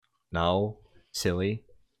No, silly.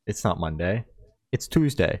 It's not Monday. It's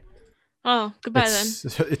Tuesday. Oh, goodbye then.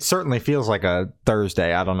 It certainly feels like a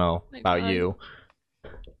Thursday. I don't know about you.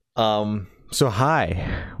 So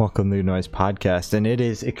hi, welcome to the Noise Podcast, and it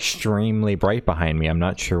is extremely bright behind me. I'm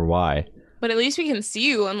not sure why. But at least we can see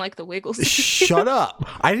you, unlike the Wiggles. Shut up!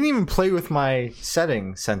 I didn't even play with my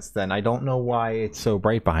settings since then. I don't know why it's so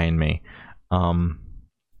bright behind me.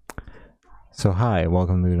 So hi,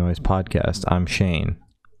 welcome to the Noise Podcast. I'm Shane.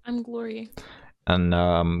 I'm Glory. And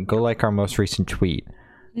go like our most recent tweet.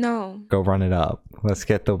 No. Go run it up. Let's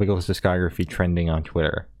get the Wiggles discography trending on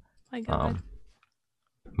Twitter. My God.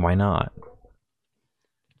 Why not?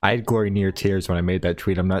 I had Glory near tears when I made that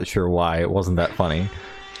tweet. I'm not sure why. It wasn't that funny.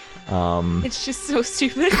 It's just so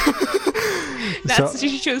stupid. That's what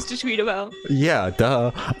you chose to tweet about. Yeah,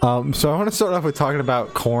 duh. So I want to start off with talking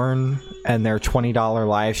about Korn and their $20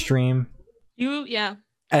 live stream. Yeah.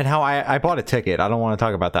 And how I bought a ticket. I don't want to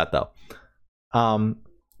talk about that though.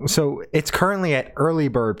 So it's currently at early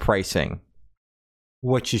bird pricing,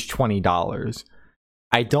 which is $20.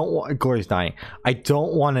 I don't want Glory's dying. I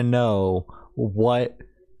don't want to know what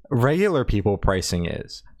regular people pricing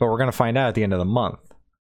is, but we're gonna find out at the end of the month.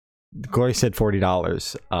 Glory said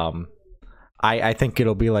 $40. I think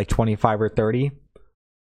it'll be like 25 or 30.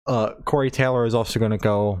 Corey Taylor is also going to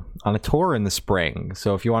go on a tour in the spring,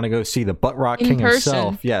 so if you want to go see the Butt Rock King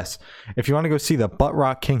himself, yes, if you want to go see the Butt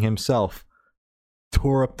Rock King himself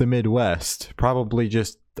tour up the Midwest, probably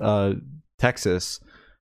just Texas,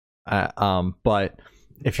 but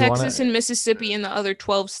if you Texas and Mississippi and the other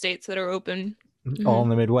 12 states that are open, all in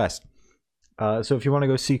the Midwest. So if you want to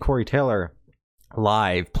go see Corey Taylor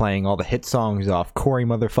live playing all the hit songs off Corey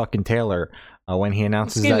motherfucking Taylor when he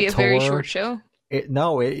announces that tour, it's gonna be a very short show.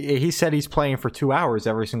 He said he's playing for 2 hours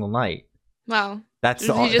every single night. Wow. That's Is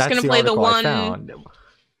he just gonna play the one?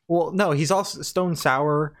 Well, no, he's also Stone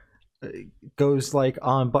Sour goes like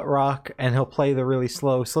on Butt Rock, and he'll play the really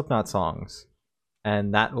slow Slipknot songs,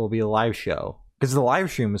 and that will be a live show because the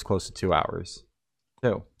live stream is close to 2 hours.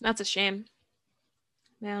 So that's a shame,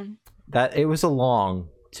 man. That it was a long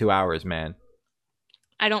 2 hours, man.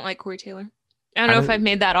 I don't like Corey Taylor. I don't know if I've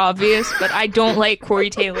made that obvious, but I don't like Corey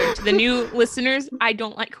Taylor. To the new listeners, I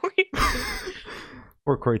don't like Corey Taylor.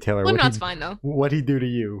 Or Corey Taylor. Slipknot's fine, though. What'd he do to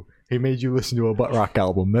you? He made you listen to a Butt Rock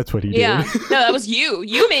album. That's what he did. Yeah. No, that was you.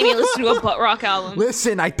 You made me listen to a Butt Rock album.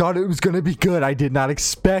 Listen, I thought it was going to be good. I did not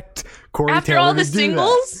expect Corey After Taylor all the to do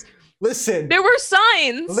singles? That. Listen. There were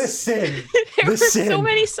signs. Listen. There were so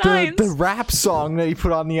many signs. The rap song that he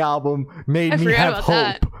put on the album made me have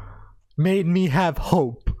hope. Made me have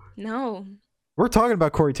hope. No. We're talking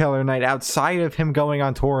about Corey Taylor tonight. Outside of him going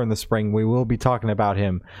on tour in the spring, we will be talking about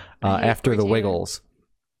him after the Wiggles.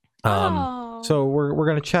 So we're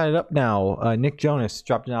gonna chat it up now. Nick Jonas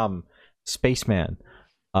dropped an album, Spaceman.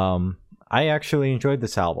 I actually enjoyed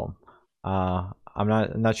this album. I'm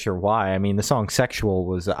not sure why. I mean, the song "Sexual"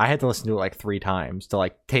 was I had to listen to it like 3 times to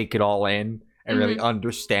like take it all in and really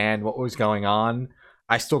understand what was going on.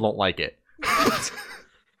 I still don't like it.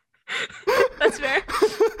 That's fair.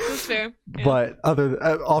 That's fair. Yeah. But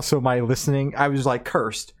also my listening, I was like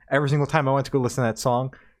cursed every single time I went to go listen to that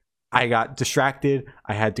song. I got distracted.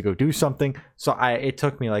 I had to go do something, so it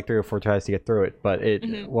took me like 3 or 4 tries to get through it. But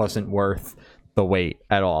it wasn't worth the wait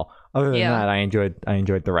at all. Other than that, I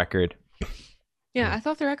enjoyed the record. Yeah, I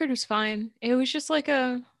thought the record was fine. It was just like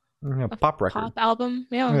a pop record, pop album.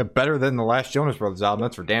 Yeah, better than the last Jonas Brothers album.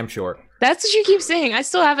 That's for damn sure. That's what you keep saying. I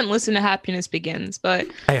still haven't listened to Happiness Begins, but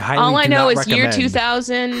all I know is year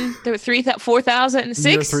 2000, there were 4000,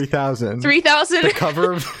 3000. The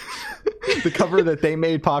cover of the cover that they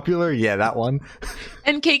made popular, yeah, that one.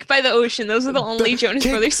 And Cake by the Ocean. Those are the only Jonas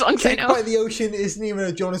Brothers songs I know. Cake by the Ocean isn't even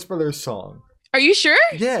a Jonas Brothers song. Are you sure?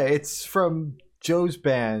 Yeah, it's from Joe's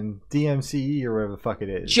band, DMCE or whatever the fuck it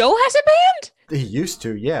is. Joe has a band? He used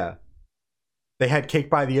to, yeah. They had Cake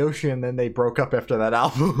by the Ocean, then they broke up after that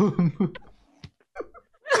album.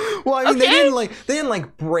 Well, I mean, they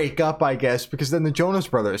didn't break up, I guess, because then the Jonas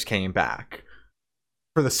Brothers came back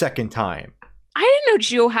for the second time. I didn't know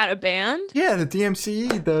Joe had a band. Yeah, the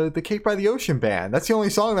DMCE, the Cake by the Ocean band. That's the only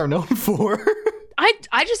song they're known for.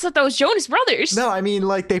 I just thought that was Jonas Brothers. No, I mean,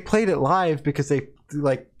 like, they played it live because they,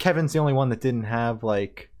 like, Kevin's the only one that didn't have,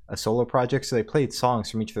 like, a solo project, so they played songs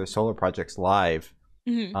from each of their solo projects live.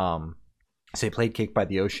 So they played Cake by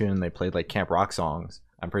the Ocean, they played, like, Camp Rock songs.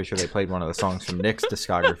 I'm pretty sure they played one of the songs from Nick's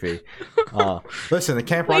discography. Listen, the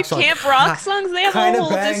Camp Rock songs... Camp Rock songs? They have a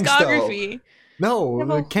whole discography. Though. No,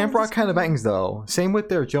 the Camp Rock kind of bangs, though. Same with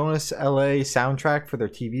their Jonas LA soundtrack for their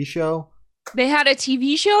TV show. They had a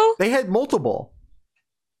TV show? They had multiple.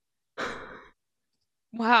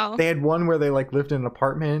 Wow. They had one where they, like, lived in an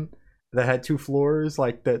apartment, that had 2 floors,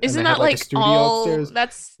 like that. Isn't and they that had, like, like a studio all? upstairs.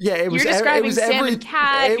 That's Yeah, it was. you're It describing was Sam every. and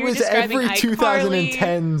Cat. It You're was describing every iCarly.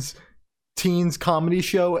 2010s teens comedy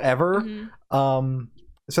show ever. Mhm.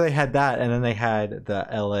 So they had that, and then they had the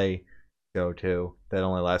LA show too. That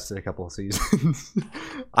only lasted a couple of seasons.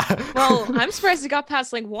 Well, I'm surprised it got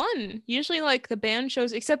past like 1. Usually, like the band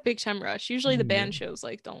shows, except Big Time Rush. Usually, the band shows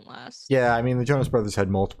like don't last. Yeah, I mean the Jonas Brothers had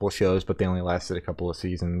multiple shows, but they only lasted a couple of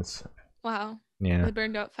seasons. Wow. Yeah. They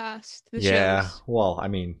burned out fast. The Yeah. shows. Well, I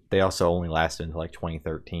mean, they also only lasted until like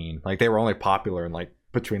 2013. Like they were only popular in like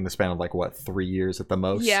between the span of like what 3 years at the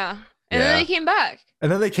most. Yeah. And then they came back.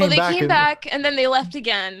 And then they came back. And then they left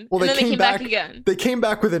again. Well, and then they came back again. They came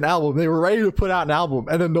back with an album. They were ready to put out an album,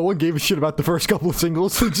 and then no one gave a shit about the first couple of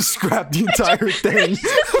singles. They just scrapped the entire thing.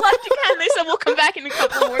 Just left again. They said we'll come back in a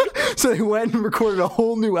couple more. So they went and recorded a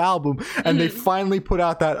whole new album, and they finally put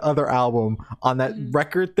out that other album on that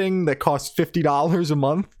record thing that costs $50 a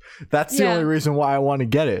month. That's the only reason why I want to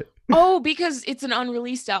get it. Oh, because it's an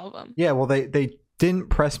unreleased album. Yeah, well, they didn't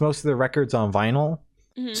press most of their records on vinyl.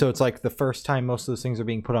 So it's like the first time most of those things are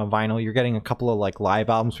being put on vinyl. You're getting a couple of like live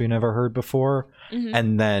albums we never heard before,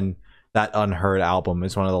 and then that unheard album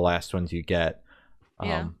is one of the last ones you get.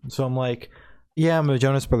 So I'm like, yeah, I'm a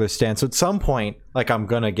Jonas Brothers stan. So at some point, like I'm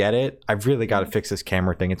gonna get it. I've really got to fix this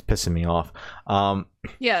camera thing. It's pissing me off.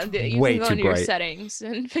 Yeah, you way can go too into bright. your settings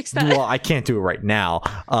and fix that. Well, I can't do it right now.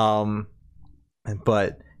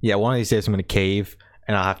 But yeah, one of these days I'm gonna cave,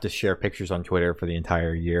 and I'll have to share pictures on Twitter for the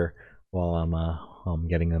entire year while I'm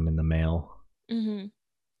getting them in the mail.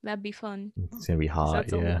 That'd be fun. It's gonna be hot.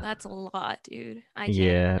 That's a lot, dude. I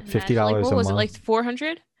can't $50 like, a what was month. it, like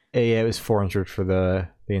 400? Yeah, it was $400 for the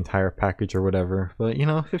entire package or whatever. But you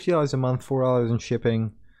know, $50 a month, $4 in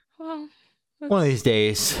shipping. Well, One of these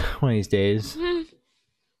days.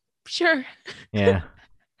 Sure. Yeah.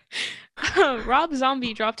 Rob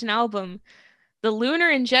Zombie dropped an album, The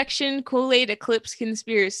Lunar Injection Kool-Aid Eclipse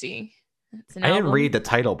Conspiracy. I didn't read the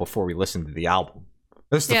title before we listened to the album.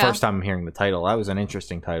 This is the first time I'm hearing the title. That was an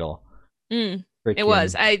interesting title. It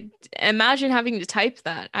was. I imagine having to type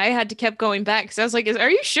that. I had to keep going back because I was like, "Are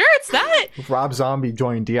you sure it's that?" Rob Zombie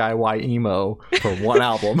joined DIY emo for one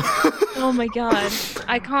album. Oh my god,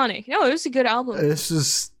 iconic! No, it was a good album.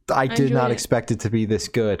 I did not expect it to be this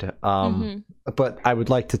good. But I would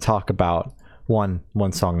like to talk about one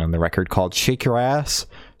song on the record called "Shake Your Ass,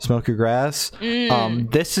 Smoke Your Grass."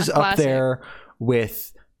 This is up there with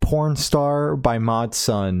Porn Star by Mod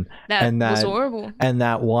Sun, that was horrible, and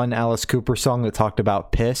that one Alice Cooper song that talked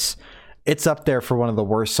about piss. It's up there for one of the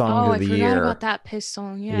worst songs of the year. I forgot about that piss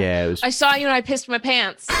song. Yeah, it was... I saw you and I pissed my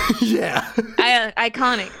pants. Yeah.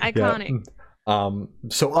 Iconic. Yeah.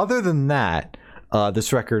 So other than that,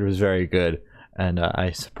 this record was very good, and I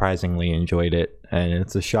surprisingly enjoyed it, and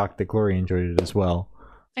it's a shock that Gloria enjoyed it as well.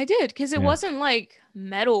 I did, because it wasn't like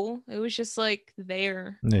metal. It was just like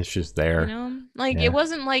there. It's just there. You know? Like it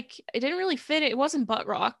wasn't like, it didn't really fit. It wasn't butt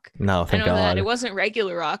rock. No, thank God. That. It wasn't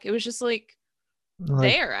regular rock. It was just like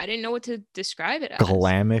there. I didn't know what to describe it as.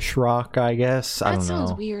 Glamish rock, I guess. I don't know. That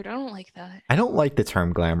sounds weird. I don't like that. I don't like the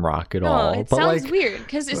term glam rock at all. It sounds weird,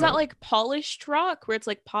 because is that like polished rock where it's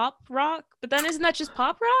like pop rock? But then isn't that just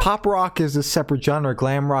pop rock? Pop rock is a separate genre.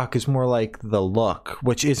 Glam rock is more like the look,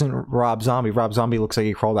 which isn't Rob Zombie. Rob Zombie looks like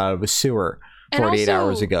he crawled out of a sewer 48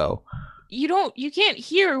 hours ago. You can't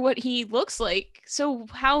hear what he looks like. So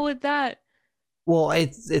how would that? Well,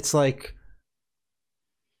 it's like,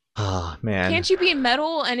 oh man, can't you be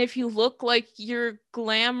metal, and if you look like you're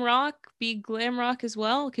glam rock, be glam rock as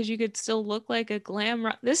well? Because you could still look like a glam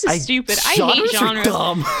rock. This is stupid. I hate genres.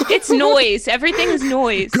 Dumb. It's noise. Everything is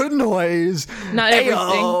noise. Good noise. Not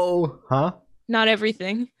everything. Huh? Not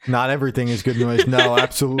everything. Not everything is good noise. No,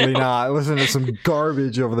 absolutely not. I listened to some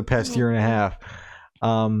garbage over the past year and a half.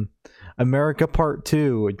 America Part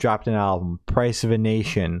 2 dropped an album, Price of a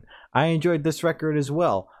Nation. I enjoyed this record as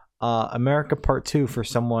well. America Part 2, for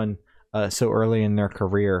someone so early in their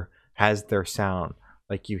career, has their sound.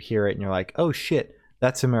 Like you hear it and you're like, oh shit,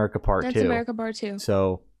 that's America Part 2. That's America Part 2.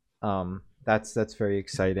 So that's very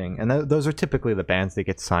exciting. And those are typically the bands that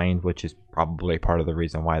get signed, which is probably part of the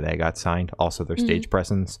reason why they got signed. Also, their stage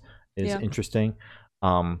presence is interesting.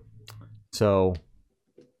 So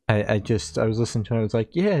I was listening to it. I was like,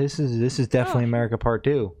 yeah, this is definitely America Part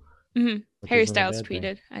 2. Harry Styles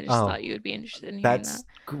tweeted. I just thought you would be interested in hearing that. That's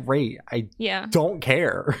great. I don't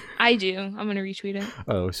care. I do. I'm gonna retweet it.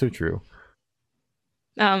 Oh, so true.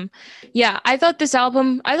 I thought this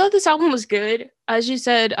album was good. As you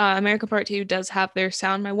said, America Part 2 does have their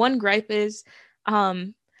sound. My one gripe is,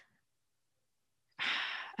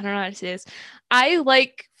 I don't know how to say this. I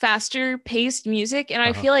like faster paced music, and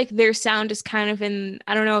I feel like their sound is kind of in,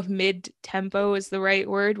 I don't know if mid tempo is the right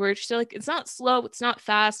word, where it's still like, it's not slow, it's not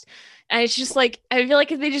fast. And it's just like, I feel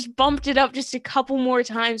like if they just bumped it up just a couple more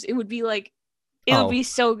times, it would be like, it would be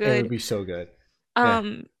so good. It would be so good.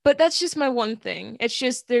 But that's just my one thing. It's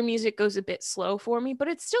just their music goes a bit slow for me, but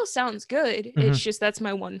it still sounds good. Mm-hmm. It's just, that's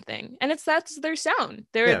my one thing. And that's their sound.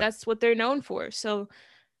 That's what they're known for. So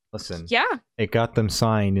listen, yeah, it got them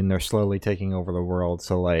signed and they're slowly taking over the world.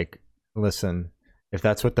 So like, listen, if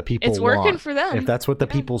that's what the people want, it's working for them. If that's what the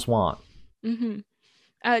peoples want.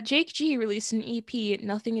 Jake G released an EP,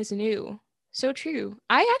 Nothing Is New. So true.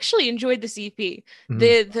 I actually enjoyed this EP. Mm-hmm.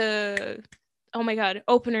 The oh my god,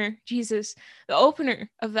 opener, Jesus. The opener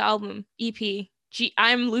of the album, EP.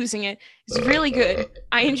 I'm losing it. It's really good.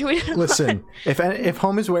 I enjoyed it a Listen, lot. if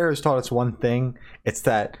Home Is Where has taught us one thing, it's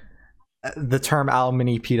that the term album and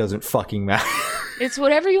EP doesn't fucking matter. It's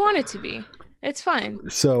whatever you want it to be. It's fine.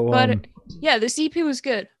 So, but yeah, this EP was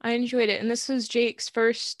good. I enjoyed it, and this was Jake's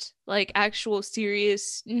first like actual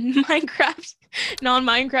serious Minecraft,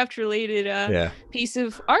 non-Minecraft related piece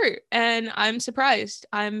of art, and I'm surprised.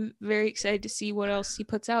 I'm very excited to see what else he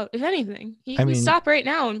puts out, if anything. He can stop right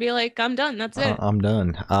now and be like, "I'm done. That's it. I'm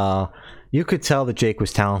done." You could tell that Jake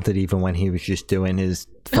was talented even when he was just doing his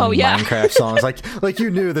Minecraft songs. Like you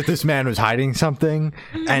knew that this man was hiding something,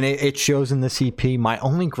 and it shows in the CP. My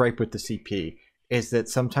only gripe with the CP is that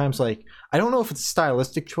sometimes, like, I don't know if it's a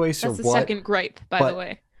stylistic choice or what. That's the second gripe, by the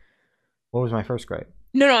way. What was my first gripe?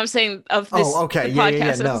 No, I'm saying of this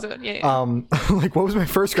podcast episode. Yeah. Like, what was my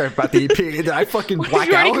first gripe about the EP? Did I fucking black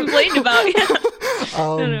you out? already complained about? Yeah.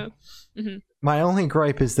 No. Mm-hmm. My only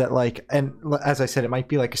gripe is that, like, and as I said, it might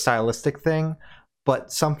be like a stylistic thing,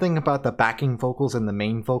 but something about the backing vocals and the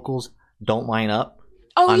main vocals don't line up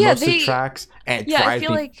on most of the tracks, and it drives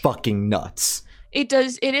me fucking nuts. It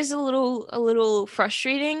does. It is a little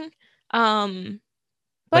frustrating. But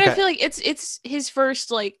I feel like it's his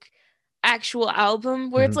first like actual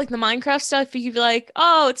album where it's like the Minecraft stuff. You could be like,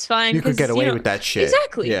 oh, it's fine. You could get away with that shit.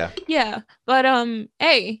 Exactly. Yeah. But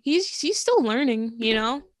hey, he's still learning, you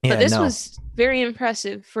know. But this was very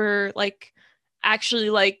impressive for like actually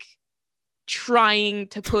like trying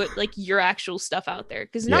to put like your actual stuff out there,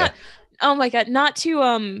 because oh my god, not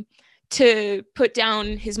to put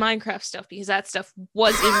down his Minecraft stuff, because that stuff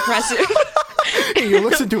was impressive. You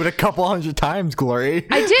listened to it a couple hundred times, Glory.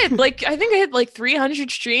 I did. Like, I think I had like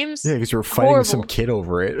 300 streams. Yeah, because you were fighting some kid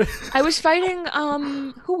over it. I was fighting,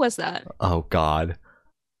 who was that? Oh god.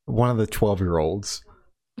 One of the 12-year-olds.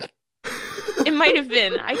 It might have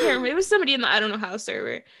been. I can't remember. It was somebody in the I don't know how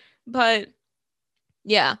server. But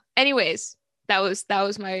yeah. Anyways, that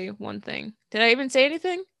was my one thing. Did I even say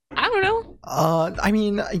anything? I don't know. I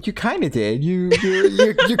mean, you kind of did. You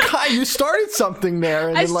started something there,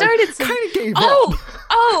 and kind of gave up.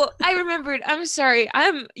 Oh, I remembered. I'm sorry.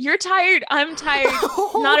 You're tired. I'm tired.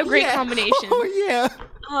 Not a great combination. Oh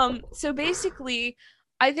yeah. So basically,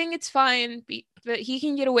 I think it's fine that he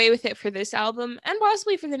can get away with it for this album and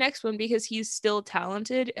possibly for the next one, because he's still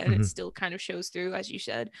talented and it still kind of shows through, as you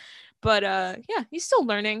said. But yeah, he's still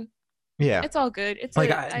learning. Yeah, it's all good. It's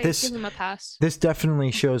like I give him a pass. This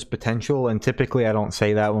definitely shows potential, and typically I don't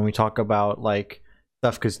say that when we talk about like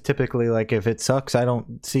stuff, because typically, like, if it sucks, I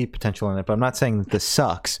don't see potential in it. But I'm not saying that this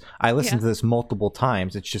sucks. I listened to this multiple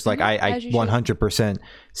times. It's just like I 100%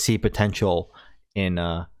 see potential in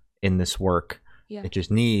this work. Yeah. It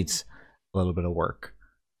just needs a little bit of work.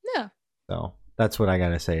 Yeah. So that's what I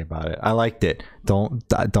gotta say about it. I liked it. Don't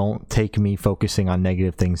take me focusing on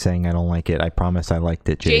negative things saying I don't like it. I promise I liked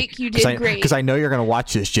it, Jake. Jake, you did great. Because I know you're gonna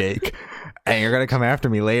watch this, Jake, and you're gonna come after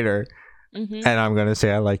me later, and I'm gonna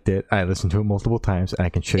say I liked it. I listened to it multiple times, and I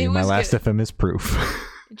can show you my Last FM is proof.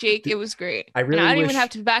 Jake, it was great. I don't even have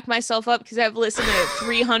to back myself up because I've listened to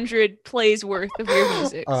 300 plays worth of your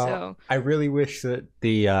music. So I really wish that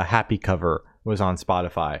the Happy cover was on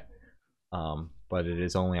Spotify. But it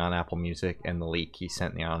is only on Apple Music, and the leak he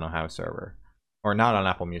sent me, I don't know how server. Or not on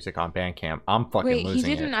Apple Music, on Bandcamp. I'm fucking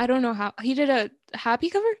losing it. I don't know how. He did a Happy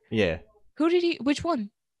cover? Yeah. Who did he? Which one?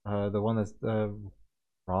 The one that's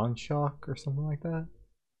Ron Shock or something like that.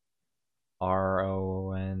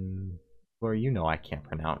 RON. Or you know I can't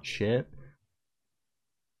pronounce shit.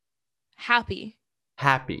 Happy.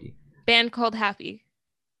 Band called Happy.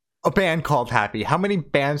 A band called Happy. How many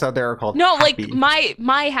bands out there are called Happy? No, like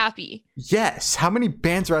my Happy. Yes. How many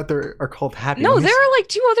bands are out there are called Happy? No, there are like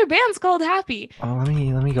 2 other bands called Happy. Oh, let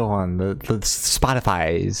me go on the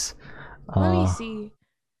Spotify's. Let me see.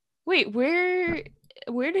 Wait, where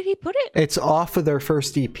did he put it? It's off of their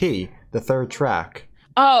first EP, the 3rd track.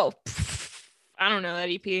 Oh, I don't know that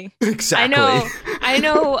EP. Exactly. I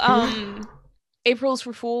know April's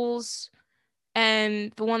for Fools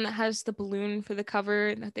and the one that has the balloon for the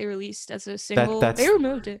cover that they released as a single. They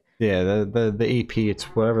removed it. Yeah, the EP, it's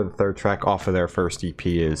whatever the third track off of their first EP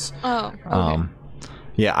is. Oh, okay.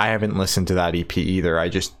 Yeah, I haven't listened to that EP either. I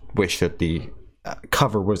just wish that the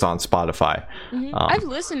cover was on Spotify. I've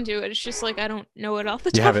listened to it. It's just like I don't know it off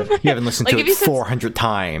the top of my head. You haven't listened to it 400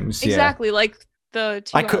 times. Exactly, yeah. Like the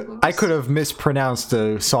two albums. I could have mispronounced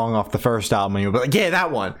a song off the first album and you'll be like, yeah,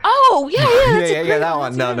 that one. Oh, yeah, yeah, that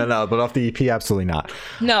one. No, but off the EP, absolutely not.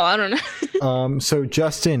 No, I don't know. So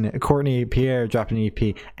Justin, Courtney Pierre dropped an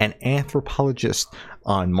EP, an Anthropologist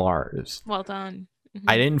on Mars. Well done.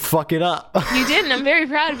 I didn't fuck it up. You didn't. I'm very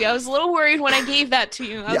proud of you. I was a little worried when I gave that to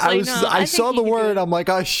you. I saw the word. I'm like,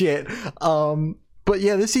 oh shit. But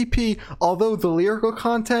yeah, this EP, although the lyrical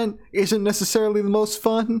content isn't necessarily the most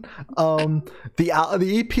fun, the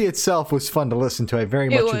EP itself was fun to listen to. I very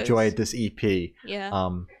much enjoyed this EP. Yeah.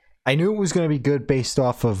 I knew it was going to be good based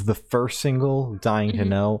off of the first single, Dying to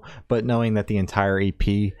Know, but knowing that the entire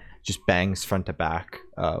EP just bangs front to back.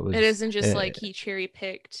 It isn't just like he cherry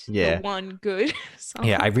picked the one good song.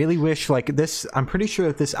 Yeah, I really wish like this. I'm pretty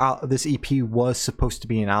sure that this EP was supposed to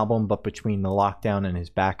be an album, but between the lockdown and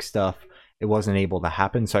his back stuff, it wasn't able to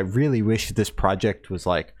happen. So I really wish this project was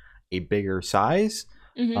like a bigger size.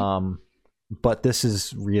 But this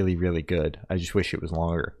is really, really good. I just wish it was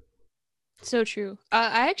longer. So true.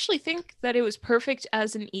 I actually think that it was perfect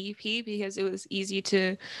as an EP because it was easy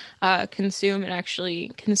to consume and actually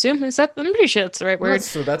consume. I'm pretty sure that's the right word.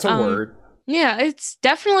 That's a word. Yeah, it's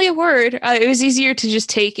definitely a word. It was easier to just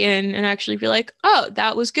take in and actually be like, oh,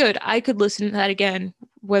 that was good. I could listen to that again,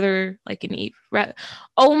 whether like an EP.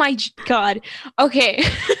 Oh my God. Okay.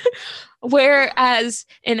 Whereas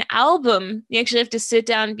an album, you actually have to sit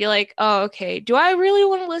down and be like, oh, okay, do I really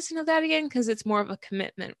want to listen to that again? Because it's more of a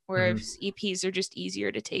commitment, whereas EPs are just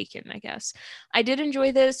easier to take in, I guess. I did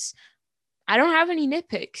enjoy this. I don't have any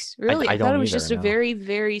nitpicks, really. I thought it was just a very,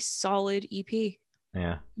 very solid EP.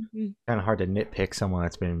 Yeah. Kind of hard to nitpick someone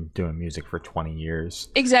that's been doing music for 20 years.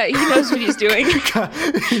 Exactly. He knows what he's doing.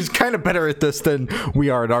 He's kind of better at this than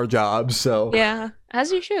we are at our jobs, so. Yeah,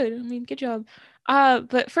 as you should. I mean, good job.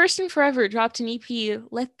 But First and Forever dropped an EP,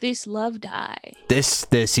 Let This Love Die. This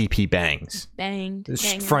EP bangs. Banged.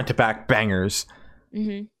 Front to back bangers.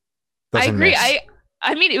 I agree.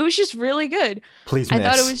 I mean, it was just really good. Please miss. I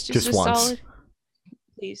thought it was just a once. solid.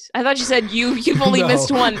 Please. I thought you said you've only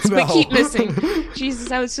missed once, but keep missing.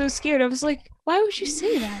 Jesus, I was so scared. I was like, why would you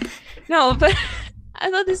say that? No, but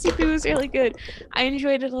I thought this EP was really good. I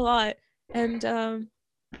enjoyed it a lot. And I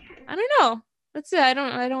don't know. That's it. I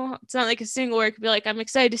don't it's not like a single where I could be like, I'm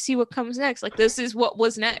excited to see what comes next. Like this is what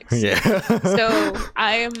was next. Yeah. So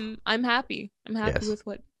I'm happy. I'm happy with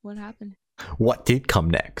what happened. What did come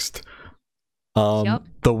next? The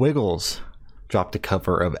Wiggles dropped a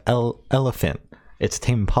cover of Elephant. It's a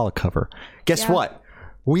Tame Impala cover. Guess what?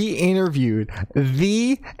 We interviewed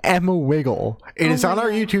the Emma Wiggle. It is on our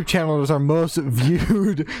YouTube channel. It is our most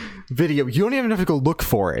viewed video. You don't even have to go look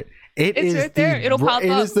for it. It's right there. It'll pop up.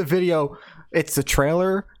 It is the video. It's the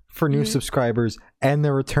trailer for new subscribers and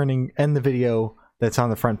the video that's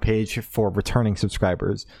on the front page for returning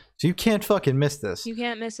subscribers. So you can't fucking miss this. You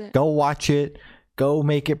can't miss it. Go watch it. Go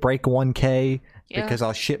make it break 1K because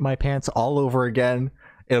I'll shit my pants all over again.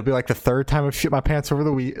 It'll be like the third time I've shit my pants over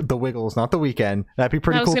the Wiggles, not the Weeknd. That'd be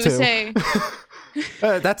pretty cool too. Say.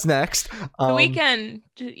 That's next. The Weeknd,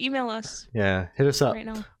 email us. Yeah, hit us up right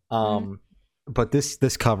now. But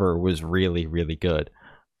this cover was really, really good.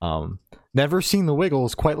 Never seen the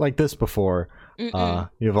Wiggles quite like this before.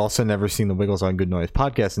 You've also never seen the Wiggles on Good Noise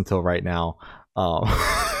Podcast until right now.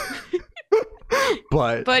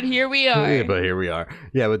 But here we are.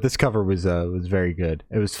 Yeah, but this cover was very good.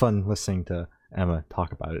 It was fun listening to Emma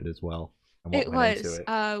talk about it as well. It was.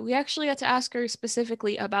 We actually got to ask her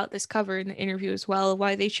specifically about this cover in the interview as well,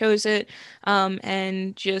 why they chose it,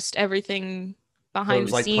 and just everything behind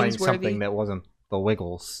the scenes. Playing something that wasn't the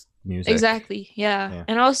Wiggles music. Exactly. Yeah.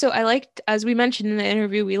 And also I liked, as we mentioned in the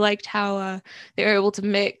interview, we liked how they were able to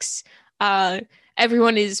mix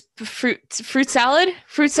everyone is fruit salad,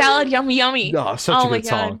 yummy. Oh, such a good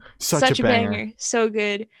song. Such a banger. So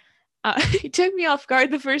good. It took me off guard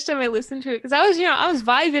the first time I listened to it because I was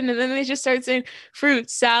vibing, and then they just started saying fruit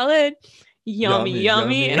salad, yummy.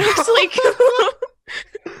 And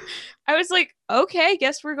I was like, okay,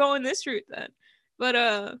 guess we're going this route then.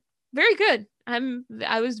 But very good.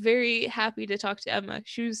 I was very happy to talk to Emma.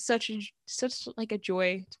 She was such like a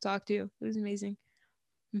joy to talk to. It was amazing.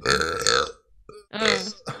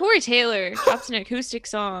 Corey Taylor drops an acoustic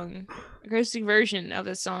version of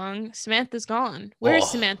the song "Samantha's Gone." Where's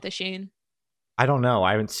Samantha, Shane? I don't know.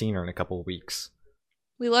 I haven't seen her in a couple of weeks.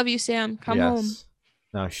 We love you, Sam. Come home.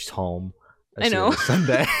 No, she's home. I know.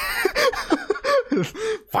 Sunday.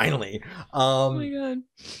 Finally. Oh my god.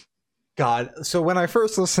 God. So when I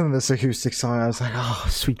first listened to this acoustic song, I was like, "Oh,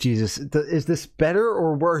 sweet Jesus! Is this better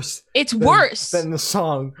or worse? It's worse than the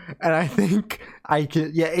song." And I think I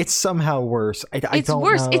could. Yeah, it's somehow worse. It's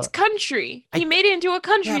worse. It's country. He made it into a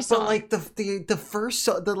country song. But like the first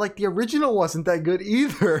song, the original wasn't that good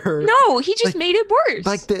either. No, he just made it worse.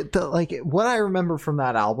 Like the what I remember from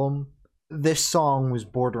that album. This song was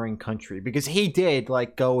bordering country because he did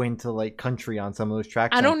like go into like country on some of those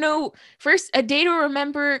tracks. I don't know. First, A Day to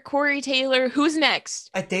Remember, Corey Taylor. Who's next?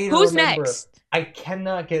 A Day to Remember. Next? I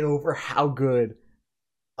cannot get over how good.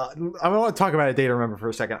 I want to talk about A Day to Remember for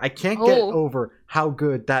a second. I can't get over how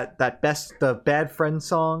good the Bad Friend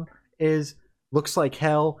song is. Looks Like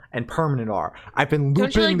Hell and Permanent are. I've been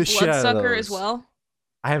looping the shit out of those. Bloodsucker as well.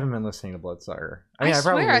 I haven't been listening to Bloodsucker. I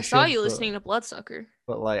swear I saw you listening to Bloodsucker.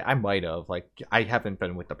 But like I might have. Like I haven't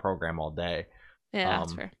been with the program all day. Yeah,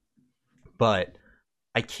 that's fair. But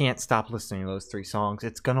I can't stop listening to those 3 songs.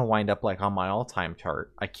 It's gonna wind up like on my all-time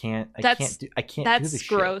chart. I can't do this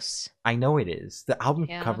gross. Shit. I know it is. The album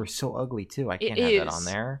cover's so ugly too. I can't have that on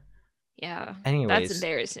there. Yeah. Anyways, that's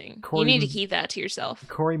embarrassing. You need to keep that to yourself.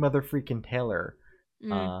 Corey motherfreaking Taylor.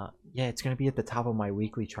 Yeah, it's gonna be at the top of my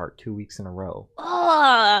weekly chart 2 weeks in a row.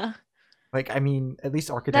 Like, I mean, at least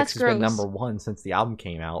Architects has been number 1 since the album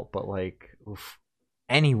came out, but like, oof.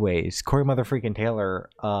 Anyways, Corey motherfreaking Taylor.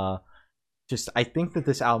 I think that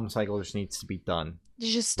this album cycle just needs to be done.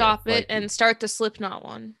 You just stop it and start the Slipknot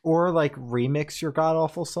one, or like remix your god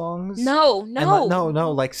awful songs. No.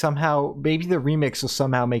 Like somehow, maybe the remix will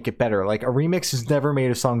somehow make it better. Like a remix has never made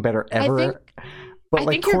a song better ever. But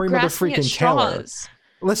like Corey motherfreaking Taylor.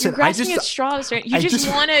 Listen, I just straws, right? You just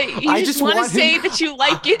want to say that you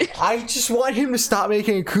like it. I just want him to stop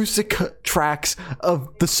making acoustic tracks of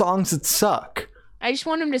the songs that suck. I just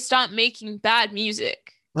want him to stop making bad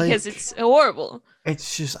music because it's horrible.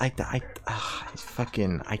 It's just I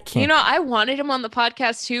can't. You know, I wanted him on the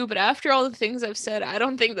podcast too, but after all the things I've said, I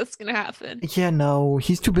don't think that's gonna happen. Yeah, no,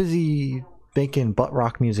 he's too busy making butt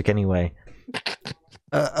rock music anyway.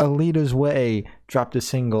 Alita's Way dropped a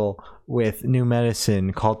single with New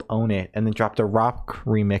Medicine called Own It, and then dropped a rock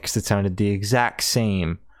remix that sounded the exact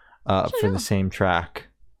same for the same track.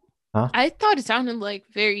 Huh? I thought it sounded like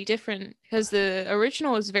very different because the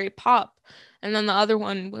original was very pop, and then the other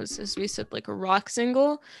one was, as we said, like a rock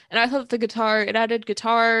single. And I thought it added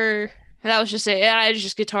guitar. And that was just it. It added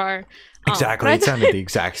just guitar. Exactly. It sounded the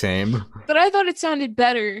exact same. But I thought it sounded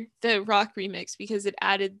better, the rock remix, because it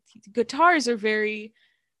added guitars are very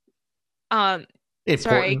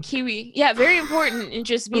Kiwi. Yeah, very important in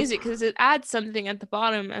just music because it adds something at the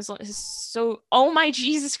bottom oh my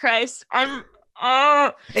Jesus Christ. It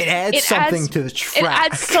adds something to the track. It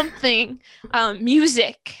adds something.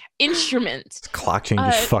 Music, instruments. This clock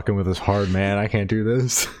change is fucking with us hard, man. I can't do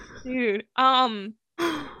this. Dude.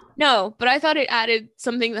 No, but I thought it added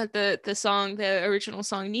something that the original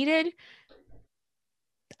song needed.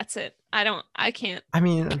 That's it. I can't. I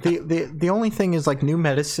mean, the only thing is like New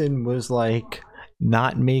Medicine was like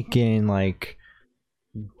not making like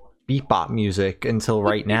bebop music until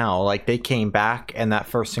right now. Like they came back, and that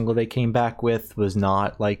first single they came back with was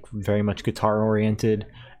not like very much guitar oriented,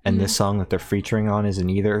 and this song that they're featuring on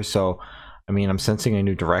isn't either. So I mean, I'm sensing a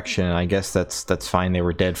new direction. I guess that's fine. They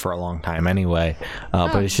were dead for a long time anyway.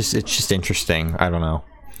 But it's just interesting. I don't know.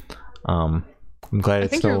 I'm glad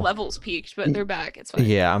it's your levels peaked, but they're back. It's fine.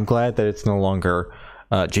 Yeah, I'm glad that it's no longer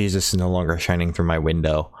Jesus is no longer shining through my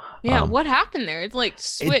window. Yeah, what happened there? It's like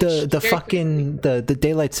switched. The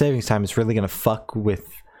daylight savings time is really gonna fuck with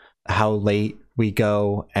how late we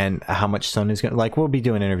go and how much sun is gonna like. We'll be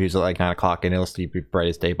doing interviews at like 9:00 and it'll still be bright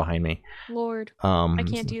as day behind me. Lord, I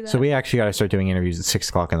can't do that. So we actually got to start doing interviews at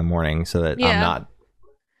 6:00 in the morning so that I'm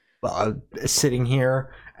not sitting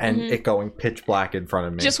here and it going pitch black in front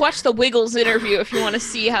of me. Just watch the Wiggles interview if you want to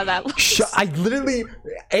see how that looks. I literally,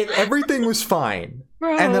 everything was fine.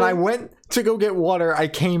 Bro. And then I went to go get water. I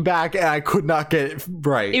came back and I could not get it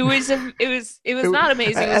right. It was not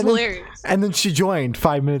amazing. It was hilarious. And then she joined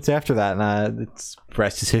 5 minutes after that, and it's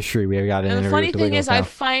rest is history. We got an interview. The funny thing is, I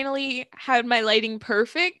finally had my lighting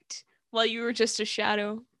perfect while you were just a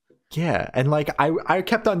shadow. Yeah, and like I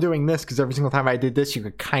kept on doing this because every single time I did this, you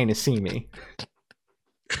could kind of see me.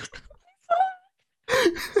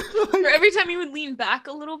 Or every time you would lean back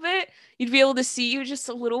a little bit, you'd be able to see you just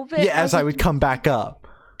a little bit. Yeah, as I would come back up.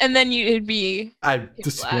 And then it'd be. I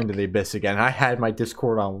disappeared into the abyss again. I had my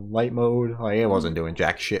Discord on light mode. Like, it wasn't doing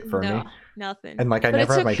jack shit for me. Nothing. And like I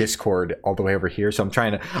never had my Discord all the way over here, so I'm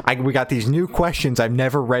trying to. We got these new questions I've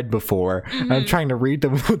never read before. Mm-hmm. I'm trying to read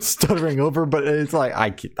them without stuttering over, but it's like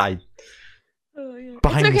I.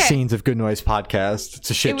 Behind the scenes of Good Noise Podcast, it's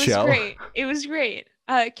a shit show. It was great.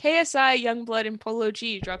 KSI, Youngblood, and Polo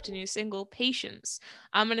G dropped a new single, Patience.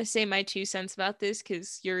 I'm gonna say my 2 cents about this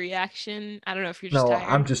because your reaction. I don't know if you're just tired. No,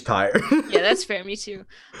 I'm just tired. Yeah, that's fair. Me too.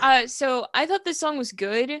 So I thought this song was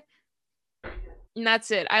good. And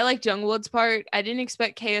that's it. I liked Youngblood's part. I didn't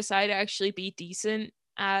expect KSI to actually be decent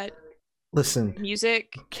at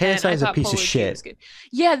music. KSI is a piece of shit.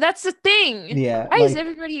 Yeah, that's the thing. Yeah. Why is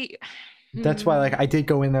everybody... That's why I did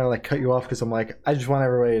go in there cut you off because I'm I just want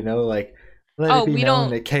everybody to know let it be known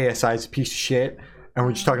that KSI is a piece of shit and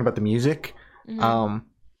we're just talking about the music. Mm-hmm.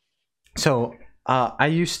 So I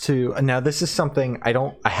used to... Now this is something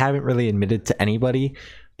I haven't really admitted to anybody,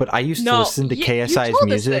 but I used to listen to KSI's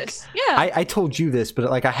music. Yeah. I told you this,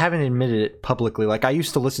 but I haven't admitted it publicly. I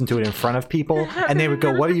used to listen to it in front of people, and they would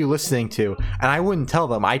go, "What are you listening to?" And I wouldn't tell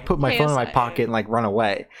them. I'd put my phone in my pocket and run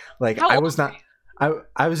away. I was not.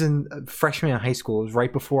 I was in freshman in high school. It was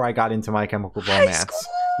right before I got into My Chemical Romance.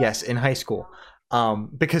 Yes, in high school.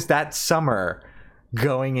 Because that summer,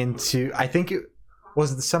 going into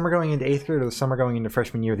was it the summer going into 8th grade or the summer going into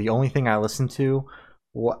freshman year? The only thing I listened to.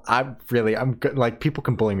 Well, I'm good. People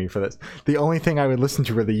can bully me for this. The only thing I would listen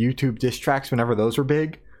to were the YouTube diss tracks whenever those were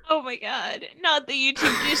big. Oh my god, not the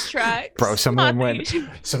YouTube diss tracks. Bro, some of them went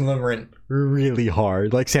really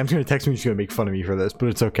hard. Sam's gonna text me, she's gonna make fun of me for this, but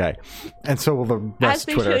it's okay. And so will the rest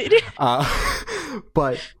of Twitter.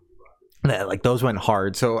 But those went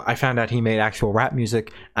hard. So I found out he made actual rap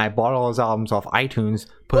music. I bought all his albums off iTunes,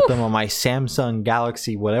 put them on my Samsung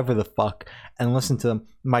Galaxy, whatever the fuck, and listened to them.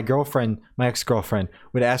 My ex-girlfriend,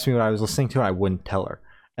 would ask me what I was listening to, and I wouldn't tell her.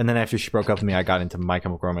 And then after she broke up with me, I got into My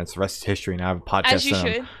Chemical Romance. The rest is history, and I have a podcast. As you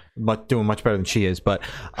should. Doing much better than she is, but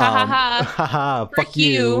fuck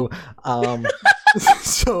you.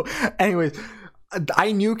 So, anyways,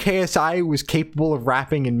 I knew KSI was capable of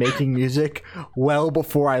rapping and making music well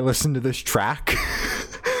before I listened to this track.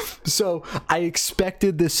 So I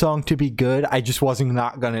expected this song to be good. I just wasn't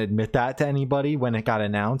going to admit that to anybody when it got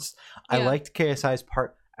announced. Yeah. I liked KSI's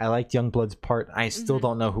part. I liked Youngblood's part. I still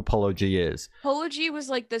don't know who Polo G is. Polo G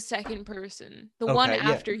was the second person. The one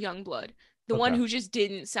after Youngblood. The one who just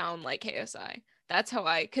didn't sound like KSI. That's how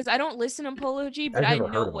because I don't listen to Polo G, but I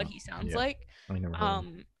know what he sounds like. I never heard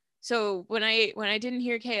him. So when I didn't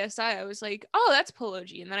hear KSI, I was like, oh, that's Polo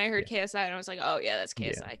G. And then I heard KSI and I was like, oh yeah, that's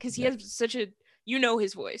KSI. Because he has such a... You know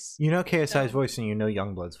his voice. You know KSI's voice and you know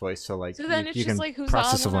Youngblood's voice. So then it's just who's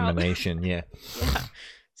process of elimination. Yeah.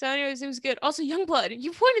 So anyways, it was good. Also, Youngblood,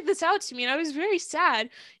 you pointed this out to me and I was very sad.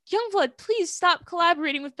 Youngblood, please stop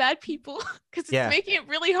collaborating with bad people because it's making it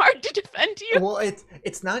really hard to defend you. Well,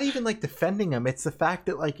 it's not even defending him. It's the fact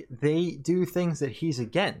that they do things that he's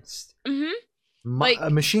against. Mm-hmm.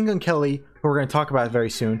 Machine Gun Kelly, who we're going to talk about very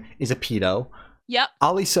soon, is a pedo. Yep.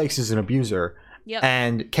 Ollie Sykes is an abuser. Yep.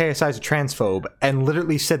 And KSI is a transphobe and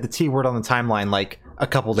literally said the T word on the timeline a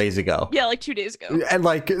couple days ago. Yeah, 2 days ago.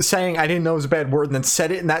 And saying I didn't know it was a bad word and then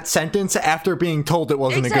said it in that sentence after being told it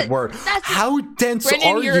wasn't a good word. How dense are you?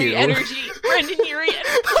 Brendan Urie energy.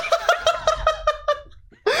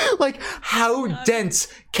 How dense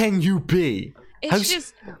can you be?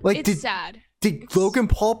 It's it's sad. Did Logan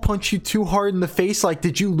Paul punch you too hard in the face?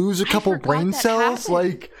 Did you lose a couple brain cells?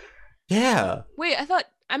 Yeah. Wait,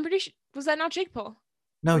 I'm pretty sure. Was that not Jake Paul?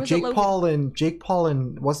 No, Jake Paul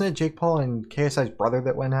and wasn't it Jake Paul and KSI's brother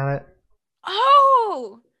that went at it?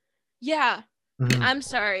 Oh, yeah. Mm-hmm. I'm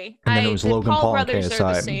sorry. And then it was Logan Paul and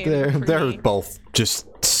KSI. They're both just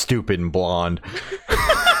stupid and blonde.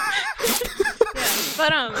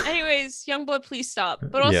 But anyways, Youngblood, please stop.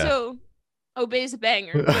 But also, Obey's a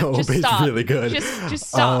banger. Just Obey's stop. really good. Just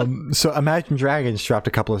stop. So Imagine Dragons dropped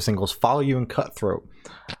a couple of singles. Follow You and Cutthroat.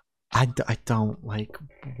 I don't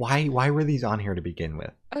why were these on here to begin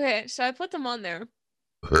with? Okay, so I put them on there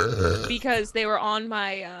because they were on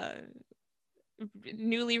my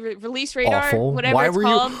newly released radar. Awful. Whatever why it's were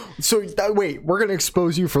called. You so wait, we're gonna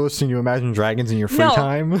expose you for listening to Imagine Dragons in your free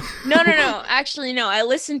time? No. Actually, no. I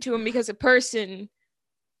listened to them because a person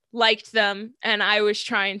liked them and I was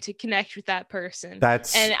trying to connect with that person.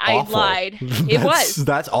 And I lied.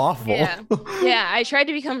 That's awful. Yeah, I tried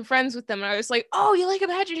to become friends with them and I was like, oh, you like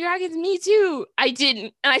Imagine Dragons? Me too. I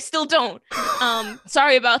didn't and I still don't.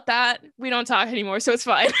 Sorry about that. We don't talk anymore, so it's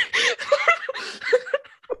fine.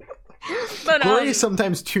 But Glory is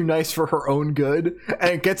sometimes too nice for her own good and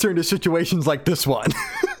it gets her into situations like this one.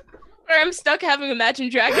 All I'm stuck having Imagine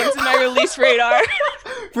Dragons in my release radar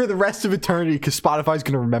for the rest of eternity, because Spotify's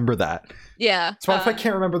gonna remember that. Yeah. Spotify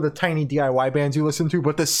can't remember the tiny DIY bands you listen to,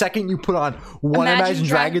 but the second you put on one Imagine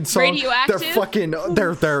Dragons song, they're fucking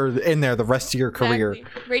they're in there the rest of your career.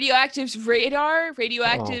 Exactly. Radioactive's radar,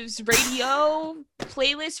 Radioactive's radio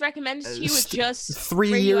playlist recommended to you is just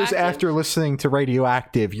 3 years after listening to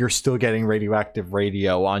Radioactive, you're still getting Radioactive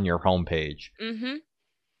Radio on your homepage. Mm-hmm.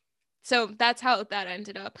 So that's how that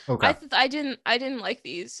ended up. Okay. I didn't like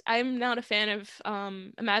these. I'm not a fan of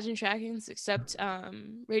Imagine Dragons except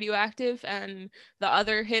Radioactive and the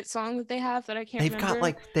other hit song that they have that I can't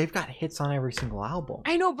remember. They've got hits on every single album.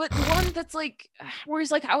 I know, but the one that's like where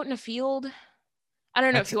he's like out in a field. I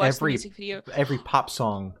don't know if you watched the music video. Every pop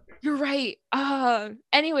song. You're right.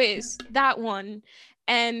 Anyways, that one.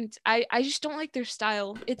 And I just don't like their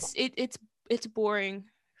style. It's boring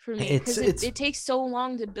for me, because it takes so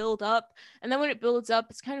long to build up, and then when it builds up,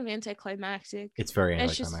 it's kind of anticlimactic. It's very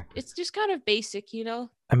anticlimactic. It's just kind of basic, you know.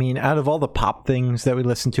 I mean, out of all the pop things that we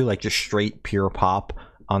listen to, like just straight pure pop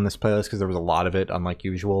on this playlist, because there was a lot of it, unlike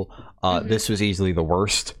usual, this was easily the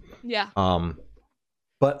worst. Yeah.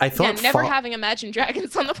 But I thought never having Imagine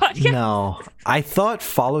Dragons on the podcast. No, I thought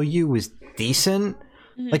Follow You was decent.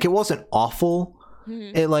 Like, it wasn't awful.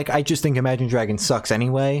 I just think Imagine Dragons sucks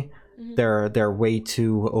anyway. They're way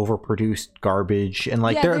too overproduced garbage, and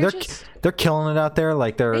like they're killing it out there.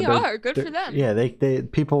 Like they are good for them. Yeah, they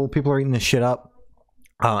people are eating this shit up,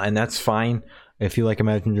 and that's fine. If you like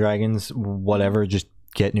Imagine Dragons, whatever, just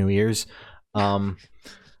get new ears. But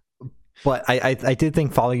I did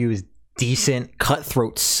think Follow You is decent.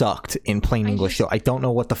 Cutthroat sucked in plain English, though. I don't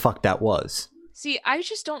know what the fuck that was. See, I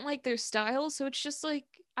just don't like their style, so it's just like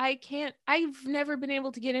I've never been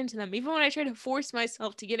able to get into them. Even when I try to force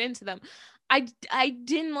myself to get into them, I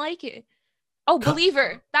didn't like it. Oh,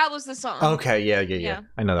 Believer. That was the song. Okay, yeah.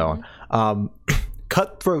 I know that one.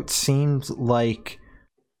 Cutthroat seemed like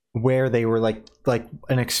where they were like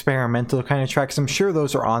an experimental kind of track. 'Cause I'm sure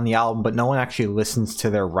those are on the album, but no one actually listens to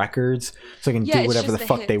their records, so they can do whatever the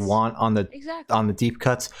fuck they want on the deep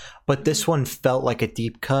cuts. But this one felt like a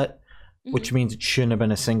deep cut. Which means it shouldn't have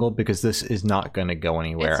been a single, because this is not going to go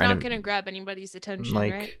anywhere. It's not going to grab anybody's attention,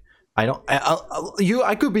 right?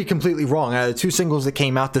 I could be completely wrong. The two singles that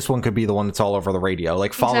came out, this one could be the one that's all over the radio.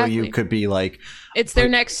 Like Follow You could be like, it's their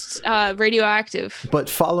next Radioactive. But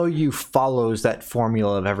Follow You follows that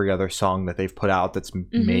formula of every other song that they've put out that's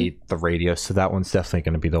made the radio. So that one's definitely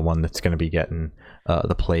going to be the one that's going to be getting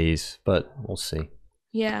the plays. But we'll see.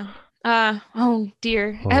 Yeah. Oh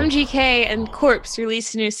dear. MGK and Corpse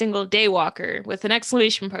released a new single, Daywalker, with an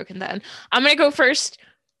exclamation point in that. I'm gonna go first.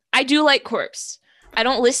 I do like Corpse. I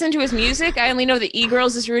don't listen to his music. I only know the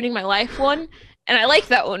E-Girls is Ruining My Life one, and I like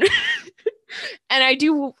that one. And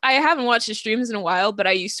I haven't watched his streams in a while, but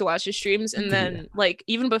I used to watch his streams, and then like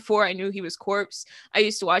even before I knew he was Corpse, I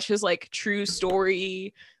used to watch his like true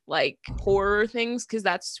story, like horror things, because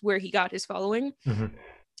that's where he got his following.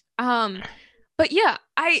 But yeah,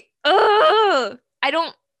 I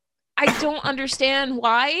don't understand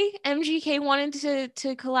why MGK wanted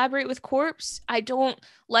to collaborate with Corpse. I don't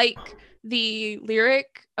like the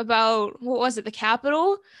lyric about, what was it, the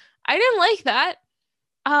Capitol? I didn't like that.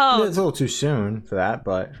 It's a little too soon for that,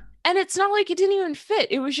 but... And it's not like it didn't even fit.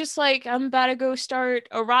 It was just like, I'm about to go start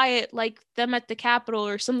a riot like them at the Capitol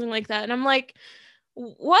or something like that. And I'm like,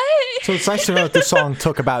 what? So it's nice to know that the song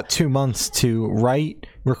took about 2 months to write,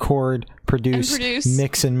 record, produce,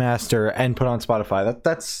 mix and master, and put on Spotify.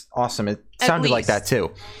 That's awesome. It sounded like that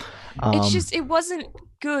too. It's just, it wasn't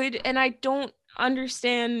good, and I don't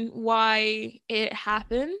understand why it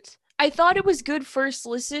happened. I thought it was good first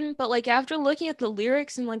listen, but like after looking at the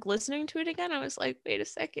lyrics and like listening to it again, I was like, wait a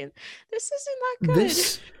second, this isn't that good.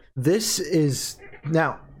 This is,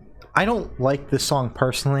 now, I don't like this song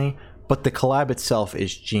personally, but the collab itself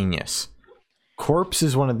is genius. Corpse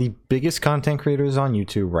is one of the biggest content creators on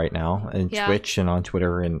YouTube right now, and Twitch and on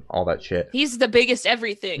Twitter and all that shit. He's the biggest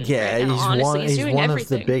everything. Yeah, right now, honestly. He's one of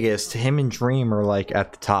the biggest. Him and Dream are like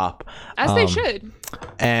at the top. As they should.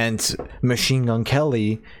 And Machine Gun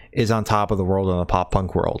Kelly is on top of the world in the pop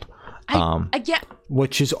punk world. I get,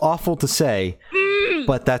 which is awful to say,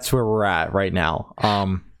 but that's where we're at right now.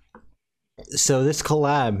 So this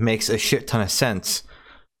collab makes a shit ton of sense.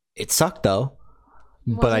 It sucked though,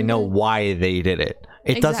 but I know why they did it.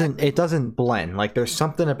 It doesn't blend. Like there's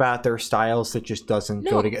something about their styles that just doesn't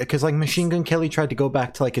go together. Because like Machine Gun Kelly tried to go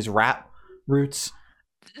back to like his rap roots.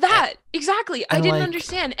 Exactly. I didn't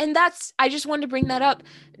understand, and I just wanted to bring that up.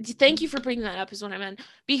 Thank you for bringing that up, is what I meant,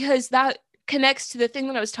 because that connects to the thing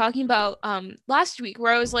that I was talking about last week,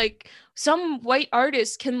 where I was like, some white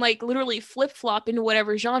artists can like literally flip-flop into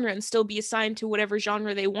whatever genre and still be assigned to whatever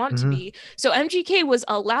genre they want to be. So MGK was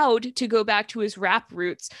allowed to go back to his rap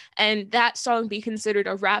roots and that song be considered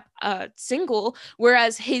a rap single,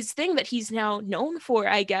 whereas his thing that he's now known for,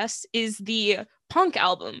 I guess, is the punk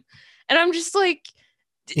album. And I'm just like,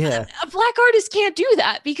 yeah, a black artist can't do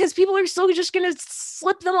that because people are still just gonna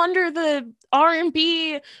slip them under the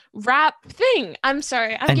R&B rap thing. I'm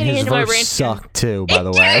sorry, I'm getting into my rant. Sucked too, by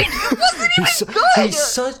the way. It wasn't even good. He's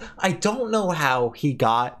such. I don't know how he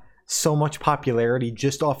got so much popularity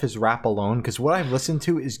just off his rap alone. Because what I've listened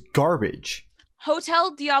to is garbage.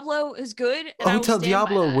 Hotel Diablo is good. And Hotel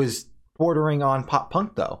Diablo was bordering on pop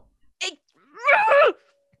punk, though.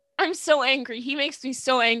 I'm so angry. He makes me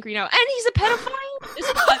so angry now. And he's a pedophile?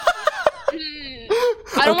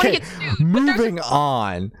 I don't want to get sued. Moving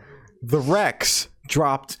on. The Rex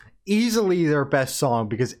dropped easily their best song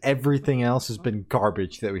because everything else has been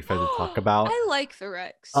garbage that we've had to talk about. I like the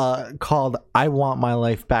Rex. Called I Want My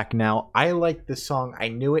Life Back Now. I like this song. I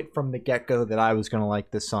knew it from the get-go that I was going to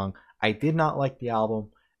like this song. I did not like the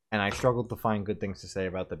album, and I struggled to find good things to say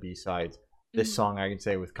about the B-sides. This song I can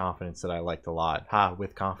say with confidence that I liked a lot.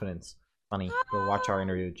 With confidence. Funny. Go watch our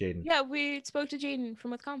interview with Jaden. Yeah, we spoke to Jaden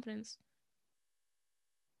from With Confidence.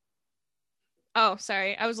 Oh,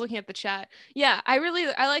 sorry. I was looking at the chat. Yeah, I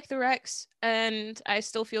like the Rex, and I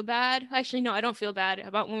still feel bad. Actually, no, I don't feel bad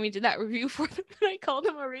about when we did that review for them and I called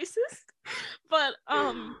him a racist. But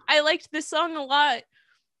I liked this song a lot.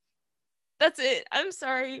 That's it. I'm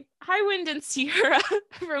sorry. Highwind and Sierra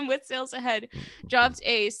from With Sails Ahead dropped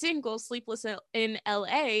a single, Sleepless in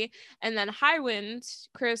LA, and then Highwind,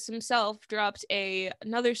 Chris himself, dropped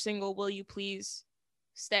another single, Will You Please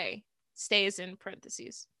Stay. Stay is in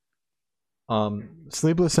parentheses.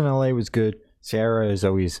 Sleepless in LA was good. Sierra is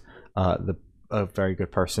always a very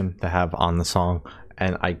good person to have on the song.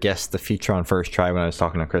 And I guess the feature on First Try when I was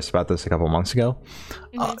talking to Chris about this a couple months ago.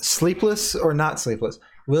 Sleepless or not Sleepless,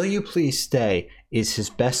 Will You Please Stay is his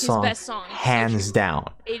best song, hands down.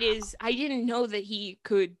 It is. I didn't know that he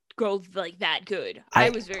could go like that good.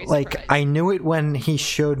 I was very surprised. I knew it when he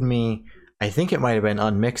showed me. I think it might have been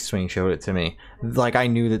Unmixed when he showed it to me. Like, I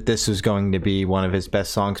knew that this was going to be one of his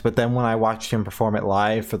best songs. But then when I watched him perform it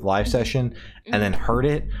live for the live session and then heard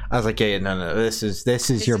it, I was like, yeah, no, this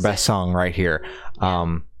is your best song right here.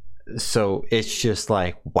 Yeah. So it's just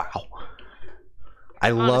like, wow. I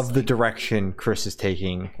love the direction Chris is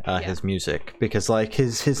taking his music, because like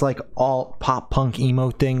his like all pop punk emo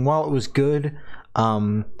thing, while it was good,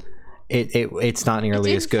 it's not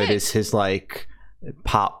nearly as good as his like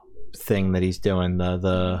pop thing that he's doing,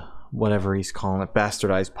 the whatever he's calling it,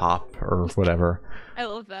 bastardized pop or whatever. I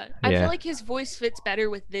love that. I feel like his voice fits better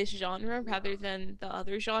with this genre rather than the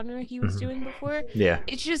other genre he was doing before. Yeah,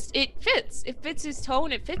 it's just it fits his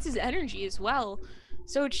tone, it fits his energy as well.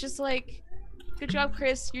 So it's just like, good job,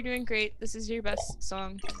 Chris. You're doing great. This is your best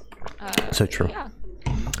song. So true.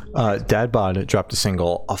 Yeah. Dad Bod dropped a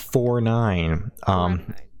single, a 4-9,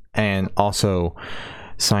 and also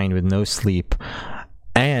signed with No Sleep.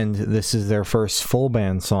 And this is their first full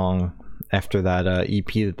band song after that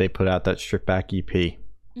EP that they put out, that stripped back EP.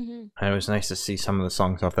 And it was nice to see some of the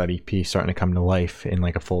songs off that EP starting to come to life in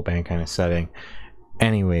like a full band kind of setting.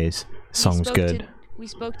 Anyways, song was good. We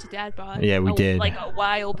spoke to Dad Bod. Yeah, we did. Like a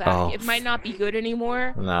while back. It might not be good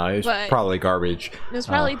anymore. No, it was probably garbage. It was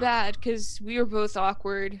probably bad because we were both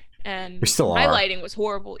awkward and we still my are. lighting was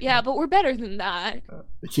horrible. Yeah, but we're better than that.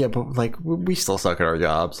 Yeah, but like we still suck at our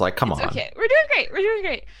jobs. Like, come on. Okay, we're doing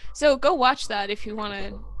great. So go watch that if you want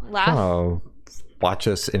to laugh. Oh, watch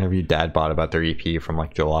us interview Dad Bod about their EP from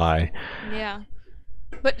like July. Yeah,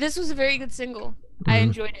 but this was a very good single. I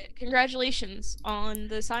enjoyed it. Congratulations on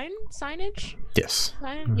the signage. Yes.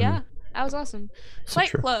 Yeah, that was awesome.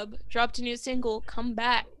 Flight Club dropped a new single, Come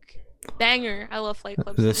Back. Banger. I love Flight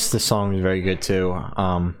Club. The song is very good too.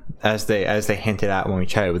 As they hinted at when we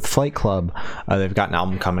chatted with Flight Club, they've got an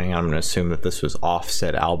album coming. I'm going to assume that this was off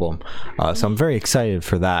said album. So I'm very excited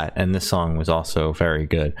for that. And this song was also very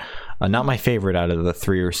good. Not my favorite out of the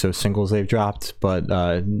 3 or so singles they've dropped, but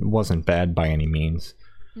it wasn't bad by any means.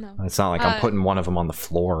 No. It's not like I'm putting one of them on the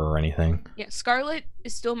floor or anything. Yeah, Scarlet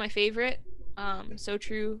is still my favorite. So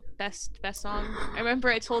True, best song. I remember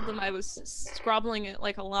I told them I was scrobbling it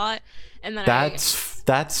like a lot, and then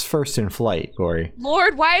that's First in Flight, Corey.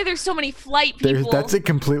 Lord, why are there so many Flight people? That's a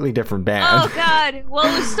completely different band. Oh God, well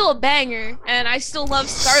it was still a banger, and I still love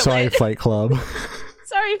Scarlet. Sorry, Flight Club.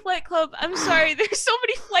 Sorry, Flight Club. I'm sorry. There's so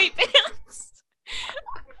many Flight bands.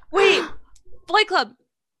 Wait, Flight Club.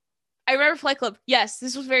 I remember Flight Club. Yes,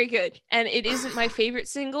 this was very good, and it isn't my favorite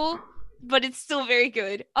single, but it's still very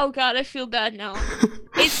good. Oh god, I feel bad now.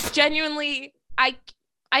 It's genuinely I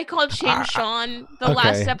called Shane Sean the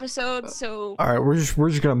last episode, so all right, we're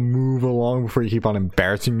just gonna move along before you keep on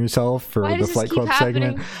embarrassing yourself for the Flight Club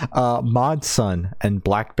segment. Mod Sun and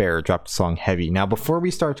Black Bear dropped the song Heavy. Now, before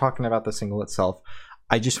we start talking about the single itself,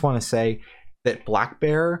 I just want to say that Black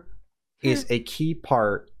Bear is a key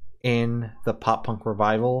part in the pop punk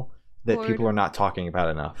revival that people are not talking about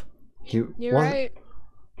enough. You're right.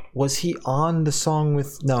 Was he on the song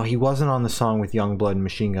with... No, he wasn't on the song with Youngblood and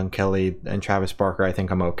Machine Gun Kelly and Travis Barker. I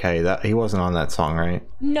think I'm okay. That he wasn't on that song, right?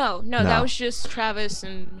 No, that was just Travis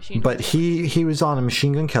and Machine Gun. But he was on a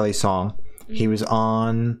Machine Gun Kelly song. Mm-hmm. He was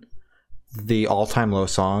on the All Time Low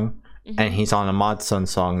song, and he's on a Mod Sun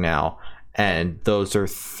song now. And those are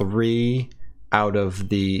 3 out of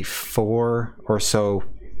the 4 or so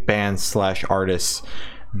bands / artists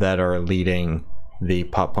that are leading the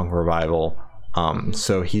pop punk revival.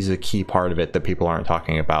 So he's a key part of it that people aren't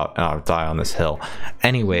talking about, and I'll die on this hill.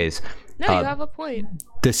 Anyways, you have a point.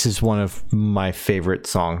 This is one of my favorite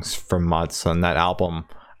songs from Mod Sun. That album,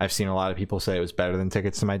 I've seen a lot of people say it was better than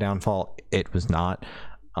Tickets to My Downfall. It was not.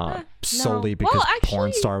 Solely because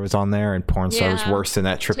Porn Star was on there, and Porn Star was worse than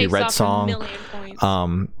that Trippie Redd song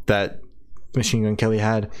that Machine Gun Kelly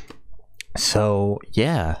had. So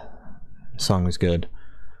yeah, the song was good.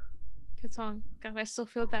 Good song. God, I still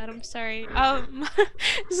feel bad. I'm sorry.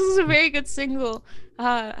 This is a very good single.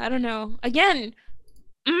 I don't know. Again,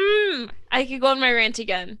 I could go on my rant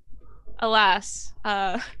again. Alas,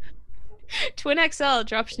 Twin XL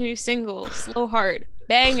drops a new single, Slow Heart,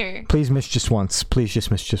 banger. Please miss just once.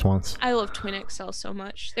 I love Twin XL so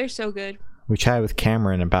much. They're so good. We chatted with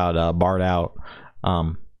Cameron about Barred Out.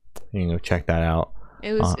 You can go check that out.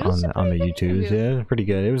 It was on the YouTube. Yeah, it was pretty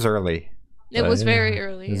good. It was early. It was very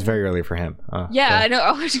early. It was very early for him. I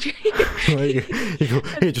know. He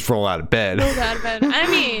just roll out of bed. I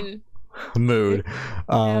mean, mood.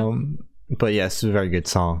 But yes, it's a very good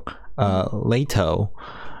song. Leto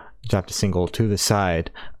dropped a single, To the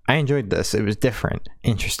Side. I enjoyed this. It was different,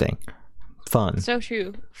 interesting, fun. So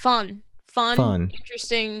true. Fun,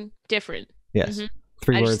 interesting, different. Yes.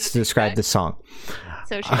 3 words to describe this song.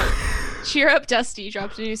 So true. Cheer Up Dusty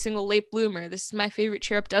dropped a new single, Late Bloomer. This is my favorite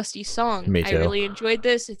Cheer Up Dusty song. Me too. I really enjoyed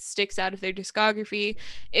this. It sticks out of their discography.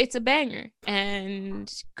 It's a banger,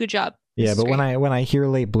 and good job. Yeah, but when I hear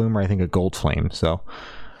Late Bloomer, I think of Gold Flame. So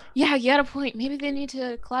yeah, you got a point. Maybe they need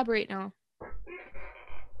to collaborate now.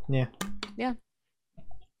 Yeah.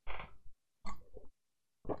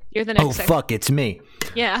 You're the next. Oh fuck, it's me.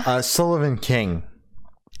 Yeah. Sullivan King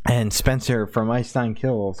and Spencer from Ice Nine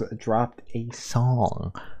Kills dropped a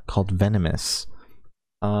song called Venomous.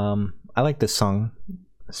 I like this song.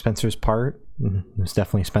 Spencer's part. It was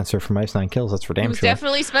definitely Spencer from Ice Nine Kills. That's for damn sure. It was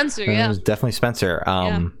definitely Spencer. Yeah. It was definitely Spencer.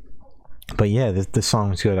 But yeah, this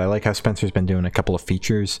song's good. I like how Spencer's been doing a couple of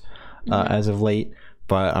features as of late.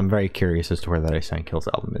 But I'm very curious as to where that Ice Nine Kills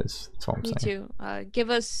album is. That's all I'm saying. Me too. Give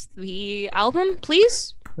us the album,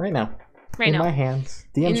 please. Right now. In my hands.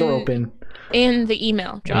 DMs are open. In the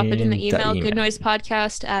email. Drop it in the email.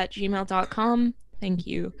 goodnoisepodcast@gmail.com. Thank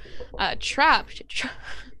you. Trapped.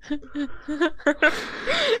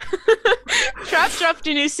 Trapped dropped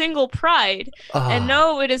a new single, Pride. And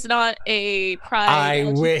no, it is not a Pride. I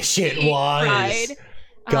wish it was. Pride.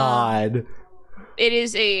 God. It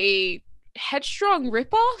is a Headstrong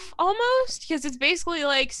ripoff almost, because it's basically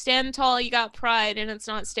like Stand Tall, you got Pride, and it's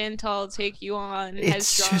not Stand Tall, take you on.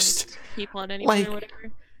 It's Headstrong, just keep on anyone or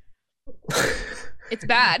whatever. It's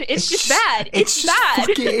bad. It's just bad. It's bad.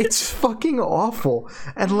 It's fucking awful.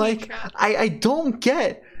 And like, I don't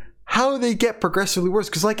get how they get progressively worse,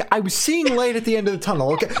 because like I was seeing light at the end of the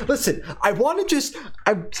tunnel. Okay, listen, I'm just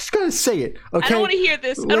gonna say it. Okay, I don't want to hear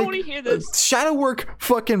this. Like, I don't want to hear this. Shadow Work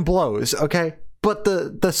fucking blows. Okay. But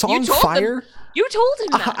the song Fire... You told him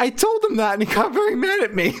that. I told him that, and he got very mad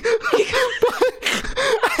at me.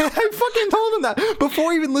 I fucking told him that.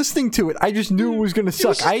 Before even listening to it, I just knew it was going to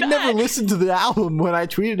suck. I had never listened to the album when I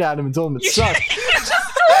tweeted at him and told him it sucked.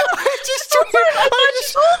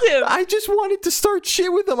 I just wanted to start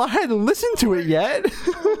shit with him. I hadn't listened to it yet.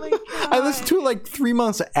 Oh my God. I listened to it like 3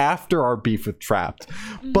 months after our beef with Trapped.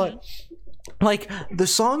 But... like the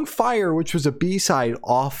song Fire, which was a B-side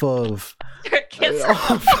off of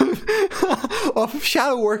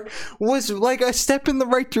Shadow Work, was like a step in the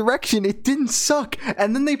right direction. It didn't suck.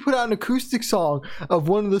 And then they put out an acoustic song of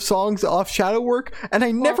one of the songs off Shadow Work, and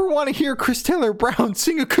I never want to hear Chris Taylor Brown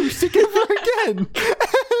sing acoustic ever again.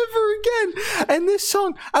 Ever again. And this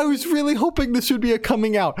song, I was really hoping this would be a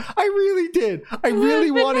coming out. I really did. I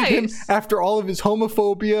really wanted him, after all of his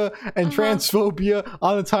homophobia and transphobia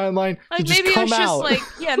on the timeline, to just come out.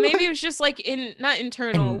 Maybe it was just like not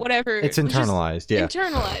internal, whatever. It's internalized,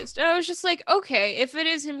 internalized. And I was just like, okay, if it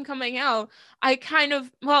is him coming out, I kind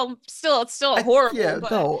of, it's still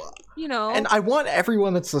horrible. You know. And I want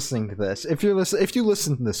everyone that's listening to this, if you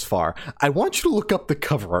listen this far, I want you to look up the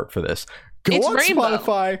cover art for this. Go on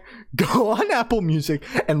Spotify, go on Apple Music,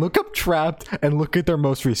 and look up Trapped and look at their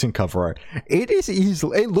most recent cover art.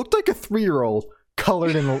 It looked like a 3-year-old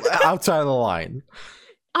colored in outside of the line.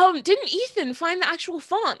 Didn't Ethan find the actual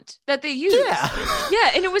font that they used?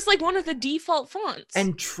 Yeah, and it was like one of the default fonts.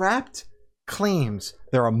 And Trapped claims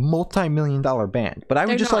they're a multi-million-dollar band, but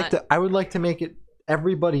I would like to make it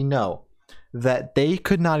everybody know that they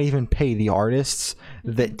could not even pay the artists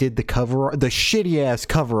that did the shitty ass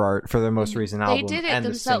cover art for their most recent album. They did it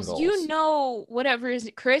themselves. Whatever is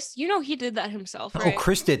it, Chris? He did that himself, right? Oh,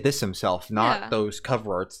 Chris did this himself, not those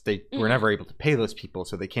cover arts. They were never able to pay those people,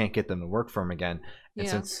 so they can't get them to work for him again. And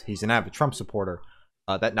since he's an avid Trump supporter,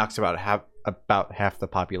 that knocks about half the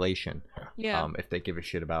population. Yeah. If they give a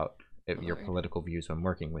shit about your political views when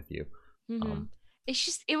working with you. It's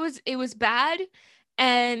just it was bad,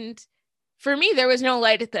 and for me there was no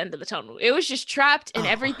light at the end of the tunnel. It was just Trapped, and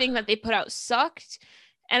everything that they put out sucked.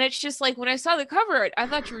 And it's just like, when I saw the cover art, I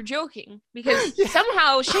thought you were joking, because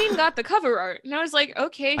somehow Shane got the cover art, and I was like,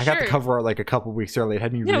 okay, I got the cover art like a couple weeks early. It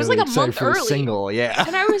had me really excited for the single. Yeah.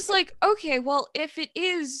 And I was like, okay, well, if it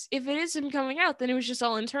is him coming out, then it was just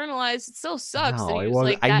all internalized. It still sucks. No, it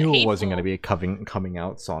wasn't. I knew it wasn't going to be a coming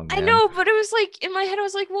out song. Man. I know, but it was like, in my head, I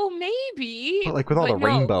was like, well, maybe. But like with all the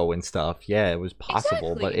rainbow and stuff, yeah, it was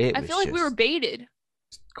possible. Exactly. But I feel like we were baited.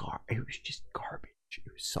 It was just garbage.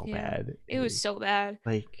 It was so bad. It was so bad.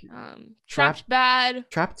 Like, Trapped bad.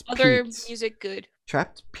 Trapped other peaked. Music good.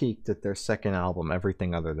 Trapped peaked at their second album.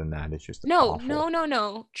 Everything other than that is just awful.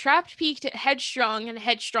 No. Trapped peaked at Headstrong and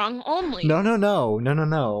Headstrong only.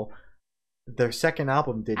 No. Their second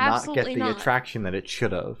album did not get the attraction that it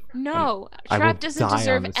should have. No, Trapped doesn't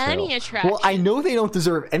deserve any attraction. Well, I know they don't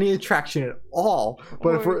deserve any attraction at all.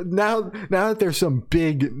 But now that there's some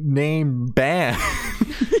big name band.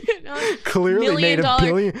 Clearly made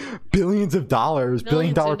billions of dollars,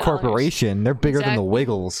 billion-dollar corporation. They're bigger than the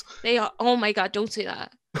Wiggles. They are. Oh my god, don't say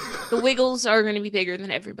that. The Wiggles are going to be bigger than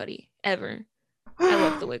everybody ever. I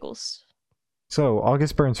love the Wiggles. So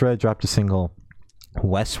August Burns Red dropped a single,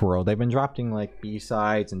 Westworld. They've been dropping like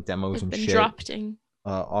B-sides and demos and shit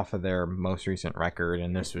off of their most recent record,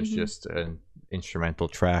 and this was just an instrumental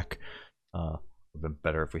track. It would have been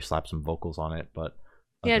better if we slapped some vocals on it, but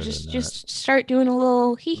just start doing a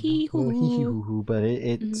little hee hee hoo. But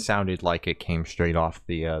it sounded like it came straight off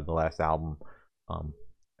the last album, and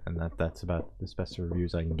that's about the best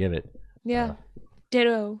reviews I can give it. Yeah,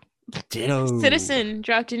 ditto. Citizen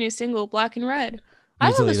dropped a new single, Black and Red.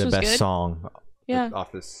 Easily the best song.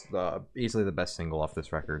 Off this, easily the best single off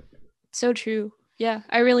this record. So true. Yeah,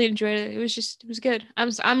 I really enjoyed it. It was good.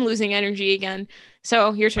 I'm losing energy again.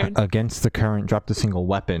 So your turn. Against the Current dropped the single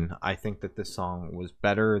Weapon. I think that this song was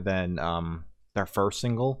better than their first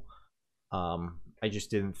single. I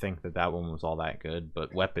just didn't think that one was all that good.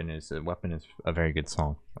 But Weapon is a very good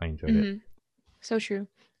song. I enjoyed it. So true.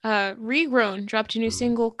 Regrown dropped a new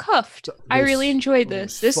single, Cuffed. I really enjoyed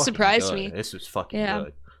this. This surprised me. This was fucking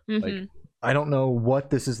good. Like, I don't know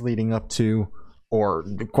what this is leading up to, or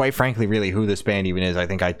quite frankly, really who this band even is. I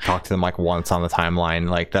think I talked to them like once on the timeline.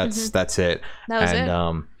 Like that's it. That was it.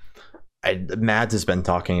 Mads has been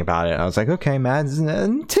talking about it. I was like, okay, Mads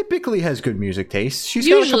typically has good music taste. She's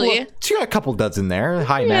got a couple duds in there.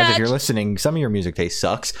 Hi, Mads, if you're listening, some of your music taste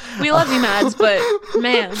sucks. We love you, Mads, but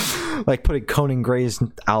man, like putting Conan Gray's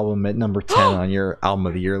album at number 10 on your album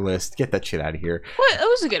of the year list. Get that shit out of here. What? It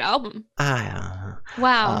was a good album. Wow.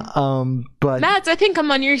 But Mads, I think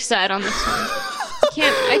I'm on your side on this one.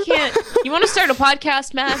 I can't. You want to start a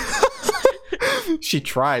podcast, Mads? She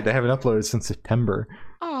tried. They haven't uploaded since September.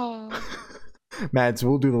 Oh, Mads,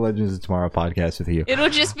 we'll do the Legends of Tomorrow podcast with you. It'll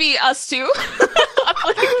just be us two.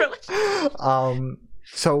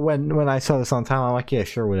 So when I saw this on time, I'm like, yeah,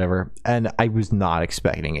 sure, whatever. And I was not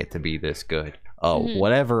expecting it to be this good.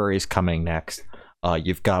 Whatever is coming next,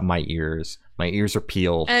 you've got my ears. My ears are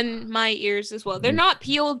peeled, and my ears as well. They're not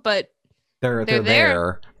peeled, but they're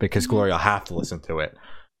there because Gloria will have to listen to it.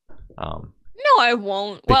 No, I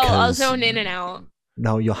won't. Well, I'll zone in and out.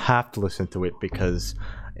 No, you'll have to listen to it because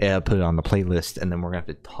I'll put it on the playlist, and then we're gonna have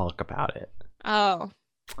to talk about it. Oh.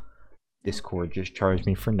 Discord just charged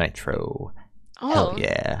me for Nitro. Oh, hell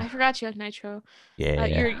yeah! I forgot you had Nitro. Yeah.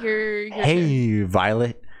 Hey,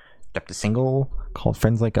 Violet. a single called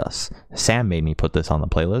Friends Like Us. Sam made me put this on the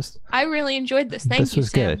playlist. I really enjoyed this. Thank you, This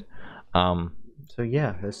was Sam. good. So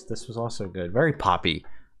yeah, this was also good. Very poppy,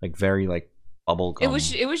 like very like bubblegum. It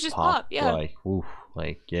was just pop, yeah. Like woof,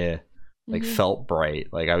 like yeah, like felt bright.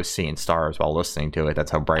 Like I was seeing stars while listening to it.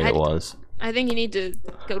 That's how bright it was. I think you need to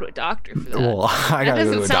go to a doctor for that. Well, I gotta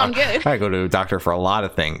go to a doctor. I gotta go to a doctor for a lot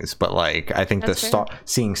of things, but like I think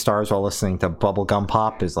seeing stars while listening to bubblegum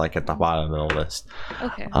pop is like at the bottom of the list.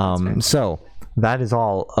 Okay. So that is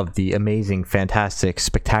all of the amazing, fantastic,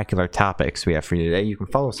 spectacular topics we have for you today. You can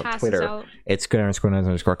follow us on Twitter. It's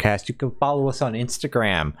good_noise_cast. You can follow us on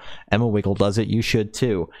Instagram. Emma Wiggle does it. You should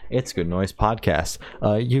too. It's Good Noise Podcast.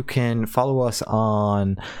 You can follow us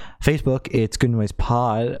on Facebook. It's Good Noise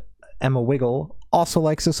Pod. Emma Wiggle also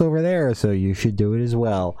likes us over there, so you should do it as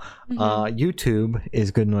well. YouTube is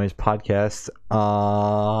Good Noise Podcast,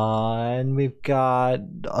 and we've got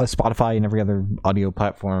Spotify and every other audio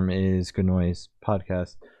platform is Good Noise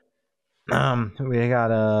Podcast. We got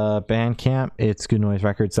a Bandcamp. It's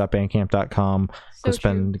goodnoiserecords.bandcamp.com. Go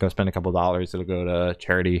spend a couple $. It'll go to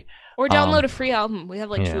charity. Or download a free album. We have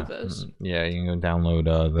like 2 of those. Yeah, you can go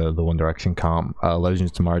download the One Direction comp.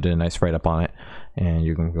 Legends Tomorrow did a nice write up on it, and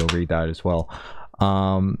you can go read that as well.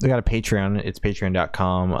 We got a Patreon. It's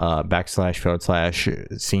patreon.com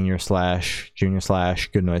 /senior/junior/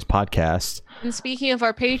 Good Noise Podcast. And speaking of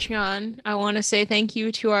our Patreon, I want to say thank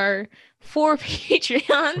you to our 4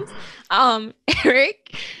 Patreons.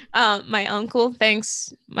 Eric, my uncle,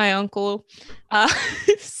 thanks, my uncle.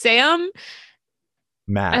 Sam,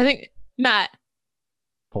 Matt. I think Matt.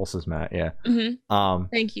 Pulse is Matt, yeah.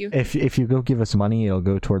 Thank you. If you go give us money, it'll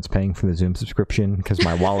go towards paying for the Zoom subscription because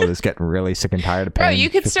my wallet is getting really sick and tired of paying. Bro, you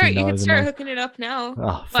could start hooking it up now.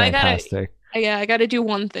 Oh, fantastic. I gotta do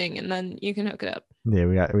one thing and then you can hook it up. Yeah,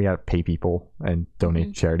 we got to pay people and donate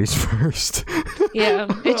to charities first. Yeah,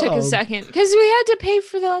 it took a second because we had to pay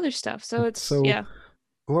for the other stuff. So yeah.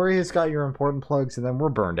 Gloria's got your important plugs, and then we're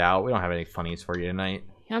burned out. We don't have any funnies for you tonight.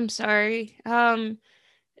 I'm sorry.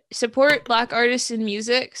 Support Black artists in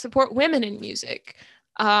music. Support women in music.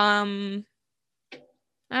 I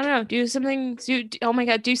don't know. Do something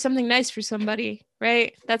nice for somebody.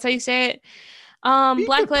 Right? That's how you say it.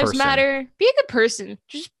 Black Lives Matter. Be a good person.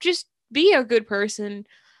 Just be a good person.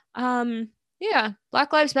 Yeah.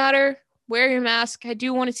 Black Lives Matter. Wear your mask. I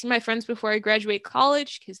do want to see my friends before I graduate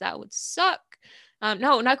college because that would suck.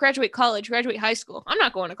 No, not graduate college. Graduate high school. I'm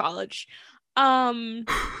not going to college.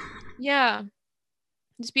 Yeah.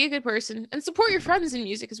 Just be a good person and support your friends in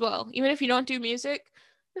music as well. Even if you don't do music,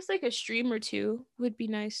 just like a stream or 2 would be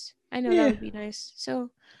nice. I know that would be nice.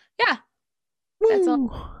 So, yeah. That's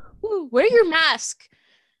all. Woo. Wear your mask.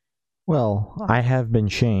 Well, I have been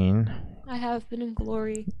Shane. I have been in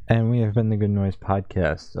Glory. And we have been the Good Noise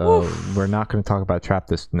Podcast. We're not going to talk about Trap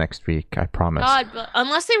this next week, I promise. God, but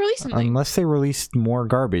unless they release something. Unless they release more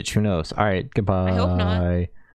garbage, who knows? All right, goodbye. I hope not.